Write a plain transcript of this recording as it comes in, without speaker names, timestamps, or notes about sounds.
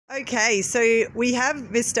Okay, so we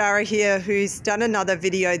have Miss Dara here who's done another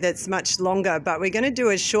video that's much longer, but we're going to do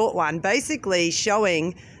a short one, basically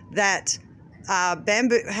showing that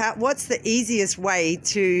bamboo. What's the easiest way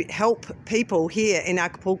to help people here in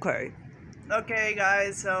Acapulco? Okay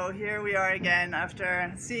guys, so here we are again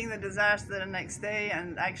after seeing the disaster the next day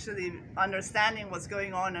and actually understanding what's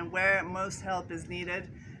going on and where most help is needed,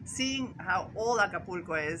 seeing how all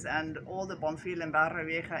Acapulco is and all the Bonfil and Barra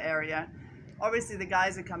Vieja area. Obviously the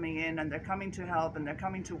guys are coming in and they're coming to help and they're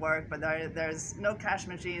coming to work, but there's no cash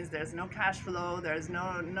machines, there's no cash flow, there's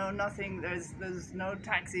nothing, there's no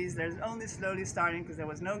taxis, there's only slowly starting because there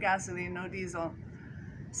was no gasoline, no diesel.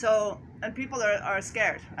 So, and people are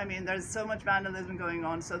scared. I mean, there's so much vandalism going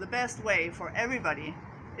on. So the best way for everybody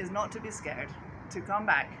is not to be scared, to come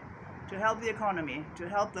back, to help the economy, to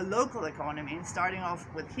help the local economy, starting off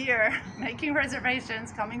with here, making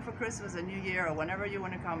reservations, coming for Christmas and New Year, or whenever you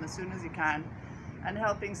want to come as soon as you can, and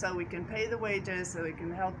helping so we can pay the wages, so we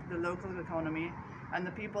can help the local economy, and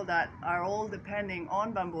the people that are all depending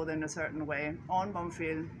on Bamboo in a certain way, on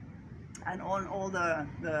Bonfil, and on all the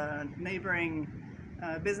neighboring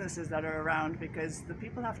businesses that are around, because the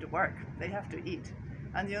people have to work, they have to eat,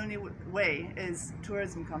 and the only way is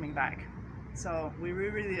tourism coming back. So we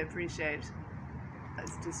really appreciate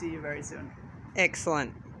to see you very soon.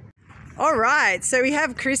 Excellent. All right, so we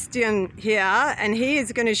have Christian here and he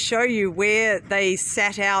is going to show you where they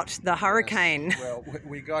sat out the hurricane. Yes. Well,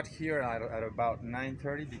 we got here at about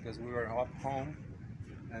 9:30 because we were up home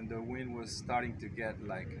and the wind was starting to get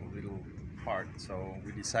like a little hard, so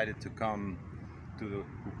we decided to come to the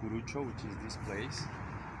Cucurucho, which is this place.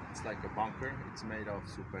 It's like a bunker. It's made of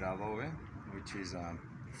super adobe, which is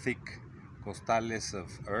thick costales of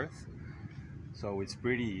earth, so it's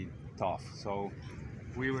pretty tough. So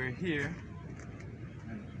we were here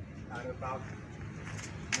and at about,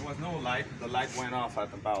 there was no light, the light went off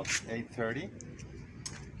at about 8:30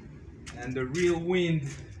 and the real wind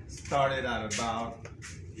started at about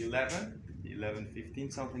 11:15,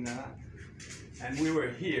 something like that, and we were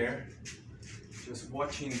here just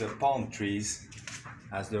watching the palm trees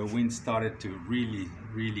as the wind started to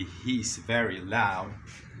really hiss very loud.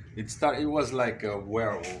 It was like a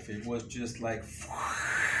werewolf. It was just like,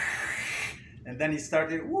 and then it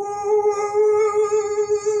started, woo!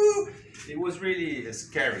 It was really a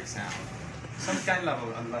scary sound. Some kind of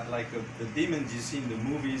like the demons you see in the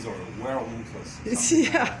movies, or werewolves or something.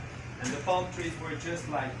 Yeah. Like that. And the palm trees were just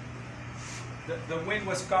like, the wind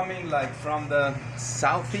was coming like from the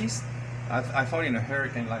southeast. I thought in a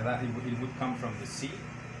hurricane like that it would come from the sea,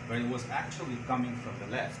 but it was actually coming from the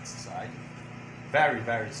left side.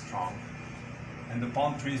 Very strong, and the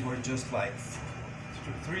palm trees were just like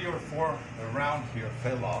 3 or 4 around here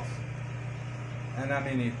fell off, and I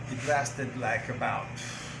mean it lasted like about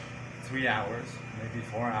 3 hours, maybe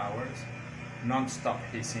 4 hours, non-stop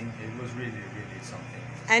hissing. It was really something.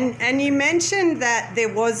 And you mentioned that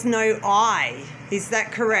there was no eye. Is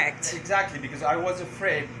that correct? Exactly, because I was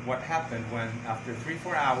afraid what happened when after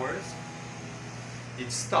 3-4 hours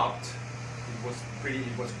it stopped.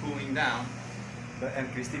 It was cooling down. And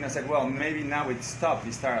Cristina said, well, maybe now it stopped.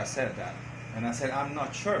 Vistara said that. And I said, I'm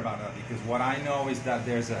not sure about that, because what I know is that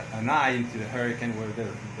there's an eye into the hurricane where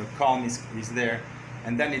the calm is there,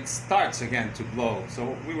 and then it starts again to blow.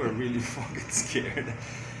 So we were really fucking scared.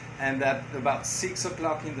 And at about 6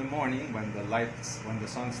 o'clock in the morning, when the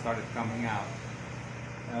sun started coming out,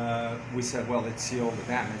 we said, well, let's see all the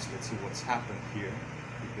damage, let's see what's happened here,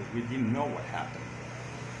 because we didn't know what happened.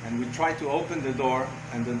 And we tried to open the door,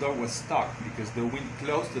 and the door was stuck because the wind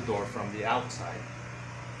closed the door from the outside.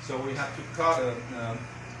 So we had to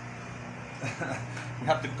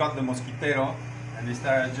cut the mosquitero, and the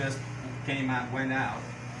star just went out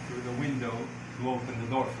through the window to open the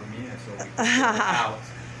door for me, and so we could get out.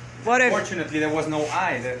 Fortunately, there was no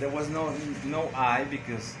eye. There was no eye,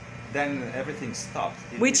 because then everything stopped.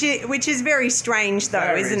 Which is very strange, though,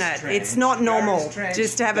 very isn't it? strange. It's not normal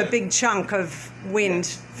just to have a But big chunk of wind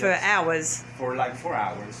for hours. For like 4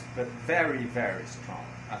 hours, but very strong.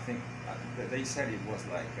 I think they said it was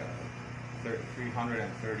like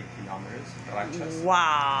 330 kilometers. Rachas.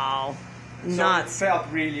 Wow. So Nuts. it felt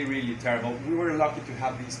really terrible. We were lucky to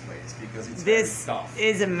have this place because it's This very tough.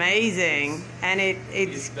 is amazing, and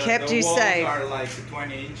it's kept you safe. The walls are like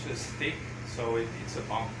 20 inches thick, so it's a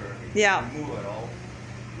bunker. It Yeah. didn't move at all.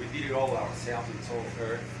 We did it all ourselves. It's all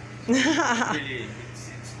earth. So really, it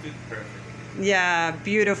stood perfectly. Yeah,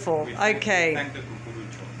 beautiful. Okay. Thank the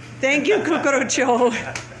Cucurucho. Thank you, Cucurucho.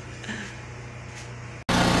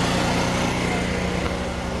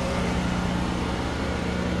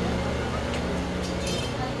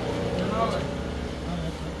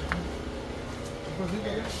 Pues sí,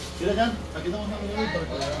 Mira acá, aquí estamos dando para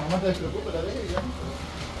que la mamá te despreocupe, la deje y ya.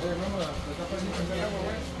 Vamos, la tapa ahí con el agua,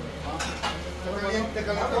 güey. ¿Te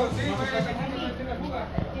calentó? Sí, güey, tiene fuga.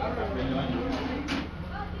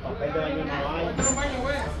 Papel de baño no hay. Otro baño,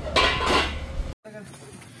 güey.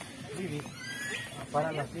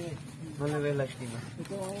 Párala así, no le ves la esquina.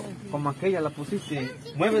 Como aquella la pusiste.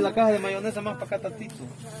 Mueve la caja de mayonesa más para acá tantito.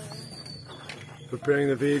 Preparing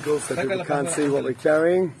the vehicle so people can't see what we're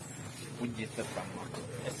carrying.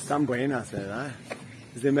 Están buenas, ¿verdad?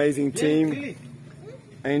 It's the amazing team,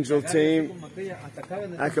 Angel team,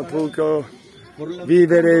 Acapulco,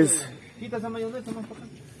 víveres.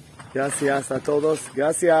 Gracias a todos.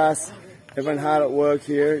 Gracias. Everyone hard at work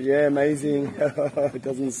here. Yeah, amazing. It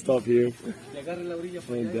doesn't stop here.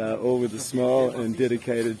 And all with a smile and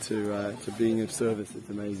dedicated to being of service. It's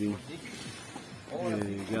amazing. Yeah,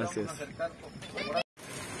 gracias.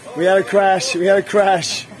 We had a crash. We had a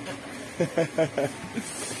crash.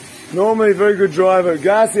 Normally very good driver.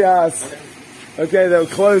 Gracias. Okay, they were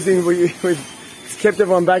closing. We kept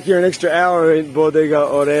everyone back here an extra hour in Bodega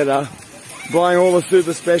Orera, buying all the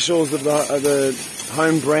super specials of the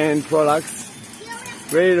home brand products.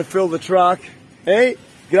 Ready to fill the truck. Hey,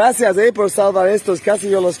 gracias por salvar estos. Casi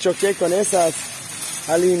yo los choqué con esas.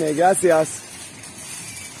 Aline, gracias.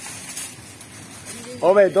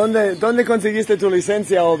 Obed, ¿dónde conseguiste tu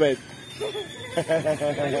licencia, Obed?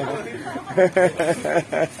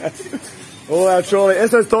 All our trolley.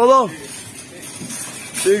 ¿Eso es todo?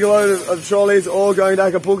 Big load of trolleys all going to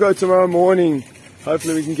Acapulco tomorrow morning.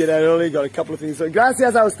 Hopefully we can get out early. Got a couple of things. So,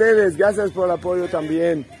 gracias a ustedes. Gracias por el apoyo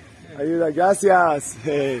también. Ayuda. Gracias.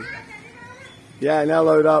 Hey. Yeah, now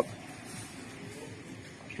load up.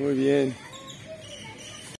 Muy bien.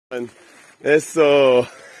 Eso.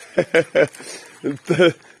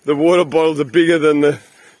 The water bottles are bigger than the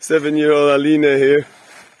 7-year-old Alina here.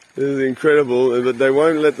 This is incredible, but they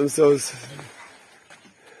won't let themselves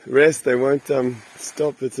rest. They won't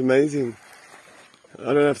stop. It's amazing.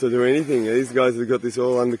 I don't have to do anything. These guys have got this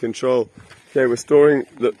all under control. Okay, we're storing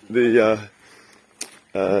the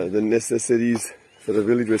necessities for the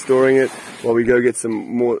village. We're storing it while we go get some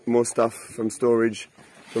more stuff from storage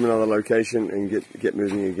from another location and get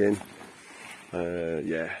moving again.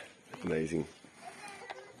 Yeah, amazing.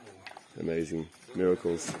 Amazing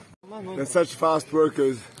miracles. They're such fast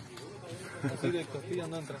workers.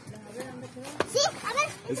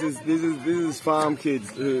 This is farm kids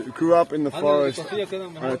who grew up in the forest on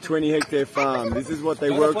a 20-hectare farm. This is what they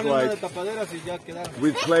work like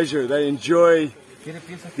with pleasure. They enjoy,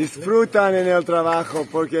 disfrutan en el trabajo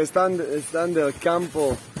porque están del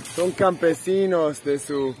campo. Son campesinos de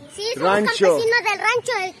su rancho. Campesinos del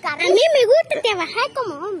rancho del carro. A mí me gusta trabajar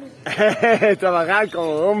como hombre. Trabajar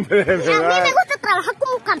como hombre, ¿verdad? A mí me gusta trabajar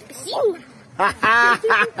como campesino.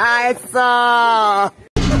 Eso.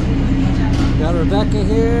 Got Rebecca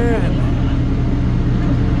here,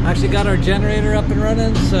 and actually got our generator up and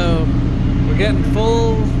running, so we're getting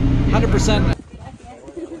full 100%.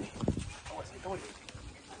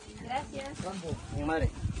 Rambo, mi madre,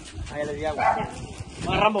 ahí le di agua.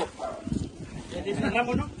 Rambo. ¿Le dicen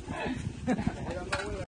Rambo, no?